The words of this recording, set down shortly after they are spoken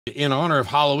In honor of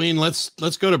Halloween, let's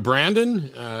go to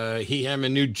Brandon, him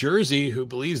in New Jersey, who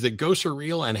believes that ghosts are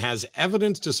real and has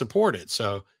evidence to support it.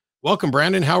 So welcome,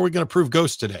 Brandon. How are we going to prove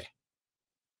ghosts today?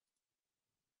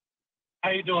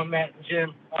 How you doing, Matt and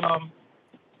Jim?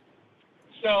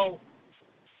 So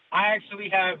I actually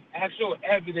have actual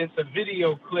evidence, a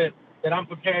video clip that I'm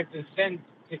prepared to send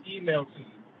to email to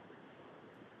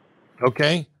you.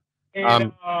 Okay.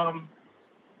 And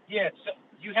yeah, so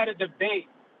you had a debate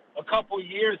a couple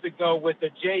years ago with the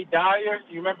Jay Dyer.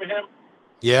 Do you remember him?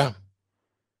 Yeah.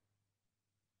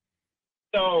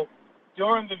 So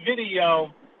during the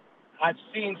video, I've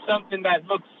seen something that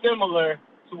looks similar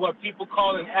to what people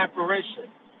call an apparition.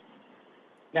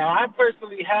 Now, I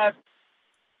personally have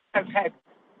had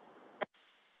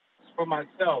for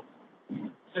myself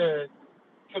to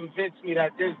convince me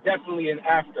that there's definitely an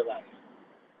afterlife.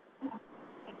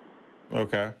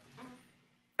 Okay.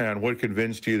 And what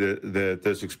convinced you that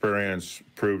this experience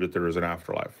proved that there is an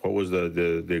afterlife? What was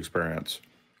the experience?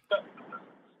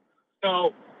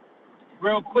 So,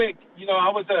 real quick, you know, I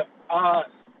was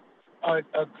a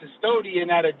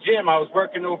custodian at a gym. I was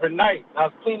working overnight. I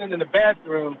was cleaning in the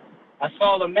bathroom. I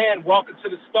saw a man walk into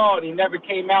the stall, and he never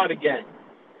came out again.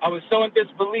 I was so in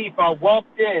disbelief, I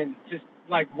walked in, just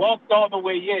like walked all the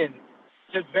way in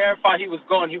to verify he was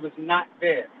gone. He was not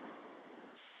there.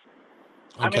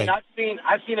 Okay. I mean,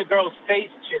 I've seen a girl's face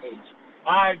change.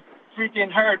 I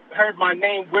freaking heard my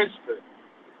name whispered.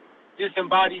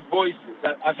 Disembodied voices.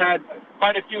 I've had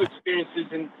quite a few experiences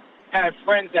and have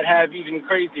friends that have even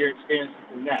crazier experiences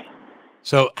than that.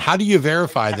 So how do you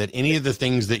verify that any of the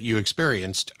things that you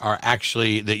experienced are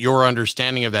actually, that your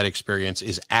understanding of that experience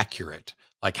is accurate?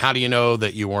 Like, how do you know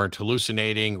that you weren't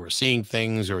hallucinating or seeing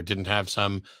things or didn't have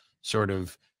some sort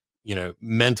of, you know,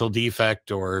 mental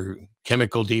defect or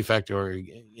chemical defect? Or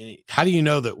how do you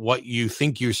know that what you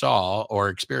think you saw or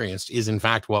experienced is in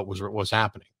fact what was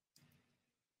happening?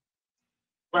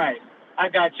 Right. I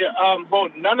got you. Well,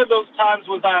 none of those times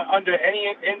was I under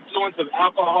any influence of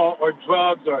alcohol or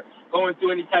drugs or going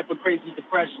through any type of crazy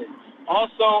depression.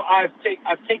 Also, I've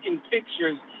taken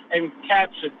pictures and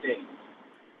captured things.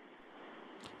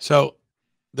 So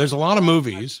there's a lot of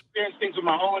movies. I've experienced things with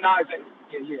my own eyes.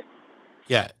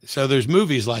 Yeah. So there's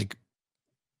movies like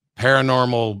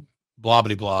Paranormal, blah,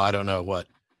 blah, blah. I don't know what.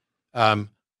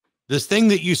 This thing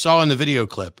that you saw in the video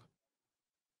clip,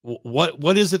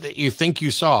 what is it that you think you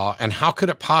saw, and how could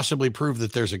it possibly prove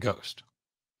that there's a ghost?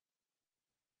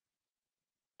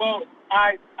 Well,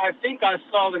 I think I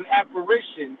saw an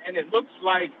apparition, and it looks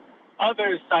like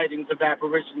other sightings of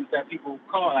apparitions that people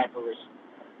call apparitions.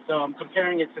 So I'm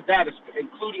comparing it to that,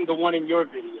 including the one in your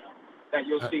video that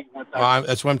you'll see once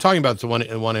that's what I'm talking about, the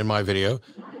one in my video.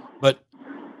 But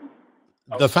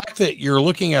the fact that you're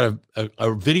looking at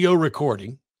a video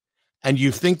recording and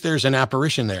you think there's an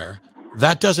apparition there,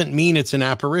 that doesn't mean it's an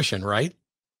apparition, right?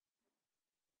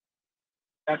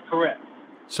 That's correct.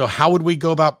 So how would we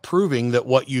go about proving that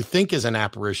what you think is an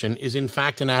apparition is in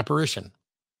fact an apparition?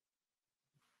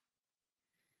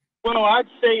 Well, I'd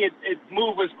say it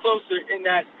moves us closer in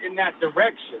that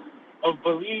direction of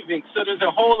believing. So there's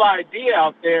a whole idea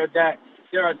out there that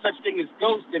there are such things as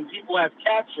ghosts and people have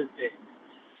captured things.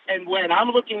 And when I'm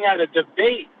looking at a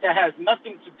debate that has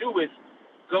nothing to do with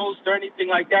ghosts or anything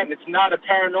like that, and it's not a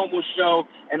paranormal show,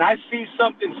 and I see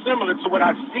something similar to what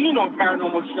I've seen on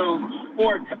paranormal shows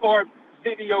or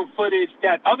video footage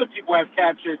that other people have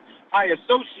captured, I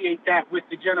associate that with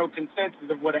the general consensus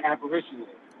of what an apparition is.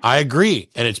 I agree.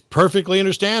 And it's perfectly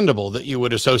understandable that you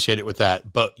would associate it with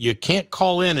that, but you can't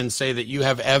call in and say that you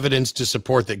have evidence to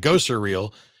support that ghosts are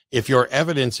real if your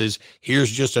evidence is,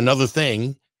 here's just another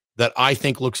thing that I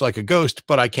think looks like a ghost,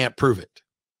 but I can't prove it.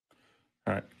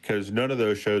 All right. Because none of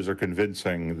those shows are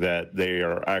convincing that they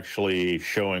are actually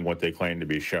showing what they claim to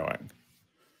be showing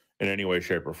in any way,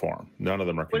 shape, or form. None of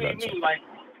them are convincing. What do you mean? Like,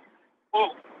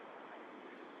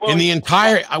 well, in the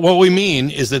entire, what we mean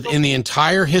is that in the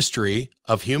entire history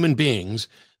of human beings,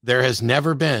 there has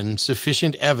never been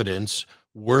sufficient evidence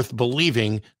worth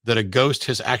believing that a ghost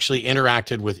has actually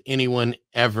interacted with anyone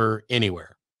ever,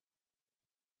 anywhere.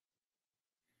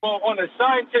 Well, on a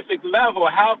scientific level,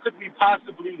 how could we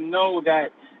possibly know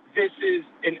that this is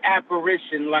an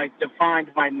apparition, like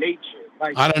defined by nature?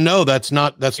 Like, I don't know. That's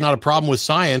not a problem with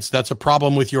science. That's a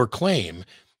problem with your claim.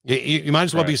 You might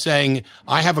as well be saying,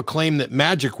 I have a claim that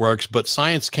magic works, but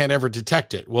science can't ever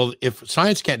detect it. Well, if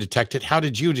science can't detect it, how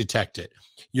did you detect it?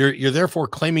 You're therefore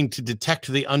claiming to detect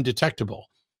the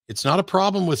undetectable. It's not a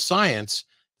problem with science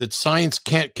that science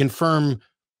can't confirm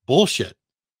bullshit.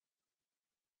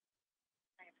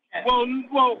 Well,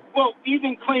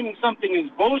 even claiming something is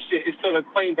bullshit is still a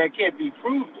claim that can't be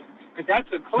proven. Because that's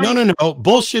a claim. No.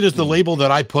 Bullshit is the label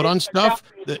that I put on stuff.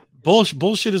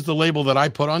 Bullshit is the label that I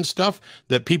put on stuff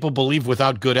that people believe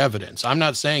without good evidence. I'm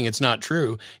not saying it's not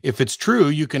true. If it's true,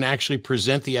 you can actually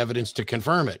present the evidence to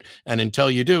confirm it. And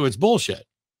until you do, it's bullshit.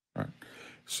 Right.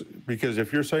 So, because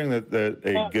if you're saying that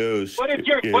a ghost, what if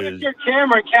your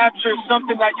camera captures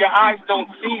something that your eyes don't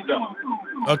see, though?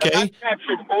 Okay.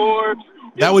 Captured orbs.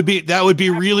 That would be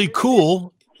really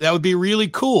cool. That would be really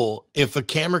cool if a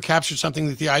camera captured something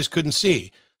that the eyes couldn't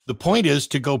see. The point is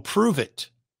to go prove it.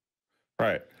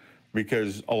 Right.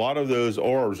 Because a lot of those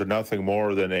orbs are nothing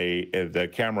more than the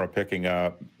camera picking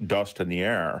up dust in the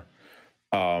air,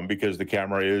 because the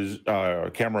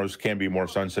cameras can be more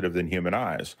sensitive than human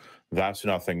eyes. That's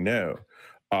nothing new.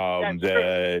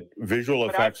 That visual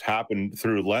effects happen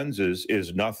through lenses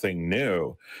is nothing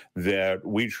new. That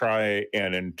we try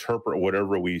and interpret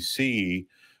whatever we see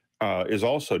is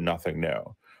also nothing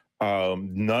new.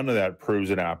 None of that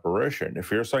proves an apparition. If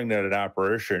you're saying that an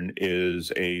apparition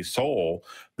is a soul,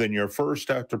 then your first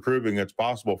step to proving it's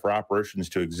possible for apparitions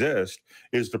to exist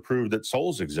is to prove that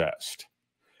souls exist.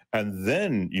 And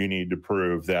then you need to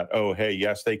prove that, oh, hey,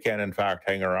 yes, they can in fact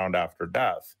hang around after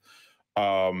death.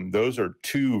 Those are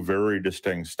two very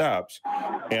distinct steps.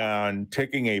 And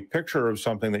taking a picture of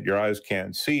something that your eyes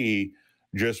can't see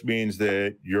just means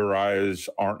that your eyes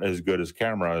aren't as good as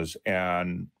cameras.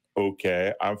 And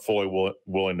okay, I'm fully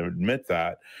willing to admit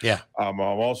that. Yeah. I'm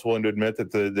also willing to admit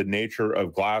that the nature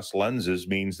of glass lenses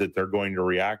means that they're going to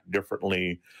react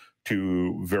differently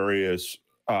to various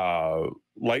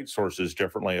light sources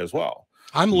differently as well.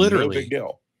 I'm literally, no big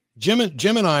deal.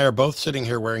 Jim and I are both sitting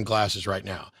here wearing glasses right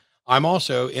now. I'm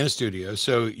also in a studio,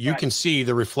 so you can see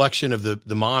the reflection of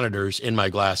the monitors in my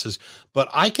glasses, but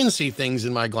I can see things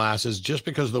in my glasses just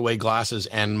because of the way glasses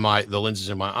and the lenses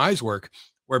in my eyes work,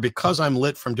 where because I'm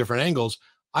lit from different angles,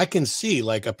 I can see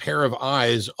like a pair of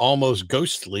eyes almost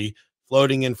ghostly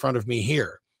floating in front of me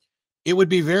here. It would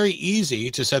be very easy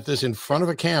to set this in front of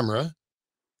a camera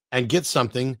and get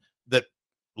something that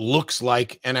looks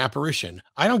like an apparition.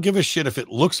 I don't give a shit if it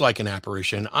looks like an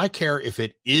apparition. I care if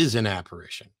it is an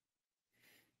apparition.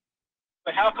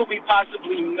 But how could we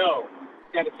possibly know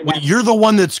that it's an Well, you're the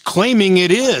one that's claiming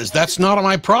it is. That's not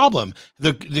my problem.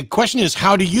 The question is,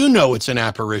 how do you know it's an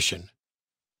apparition?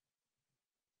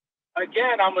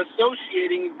 Again, I'm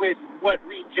associating with what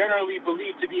we generally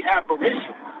believe to be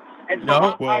apparitions. And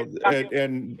No. Well, but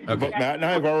Matt and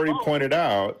I have already pointed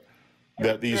out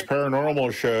that these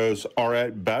paranormal shows are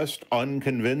at best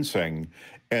unconvincing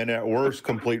and at worst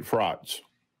complete frauds.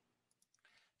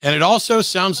 And it also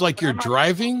sounds like you're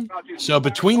driving. So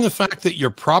between the fact that you're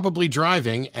probably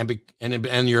driving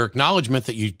and your acknowledgement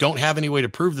that you don't have any way to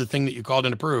prove the thing that you called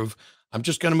in to prove, I'm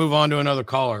just going to move on to another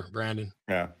caller, Brandon.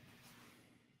 Yeah.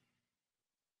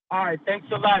 All right. Thanks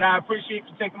a lot. I appreciate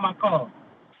you taking my call.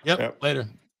 Yep. Later.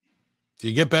 If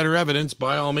you get better evidence,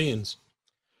 by all means.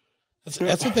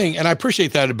 That's the thing. And I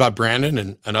appreciate that about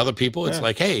Brandon and other people. It's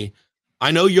like, hey, I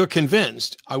know you're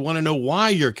convinced. I want to know why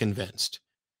you're convinced.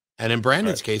 And in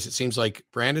Brandon's case, it seems like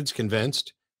Brandon's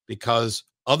convinced because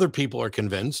other people are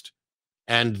convinced,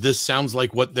 and this sounds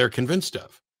like what they're convinced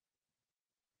of.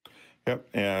 Yep.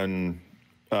 And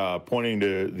pointing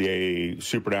to the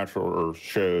supernatural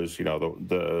shows, you know,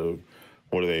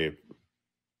 what are they,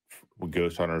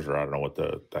 ghost hunters, or I don't know what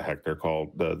the heck they're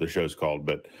called, the show's called,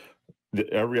 but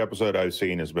every episode I've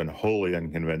seen has been wholly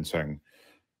unconvincing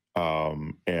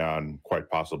and quite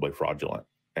possibly fraudulent,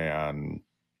 and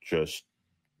just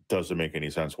doesn't make any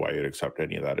sense why you'd accept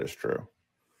any of that as true.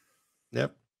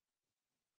 Yep.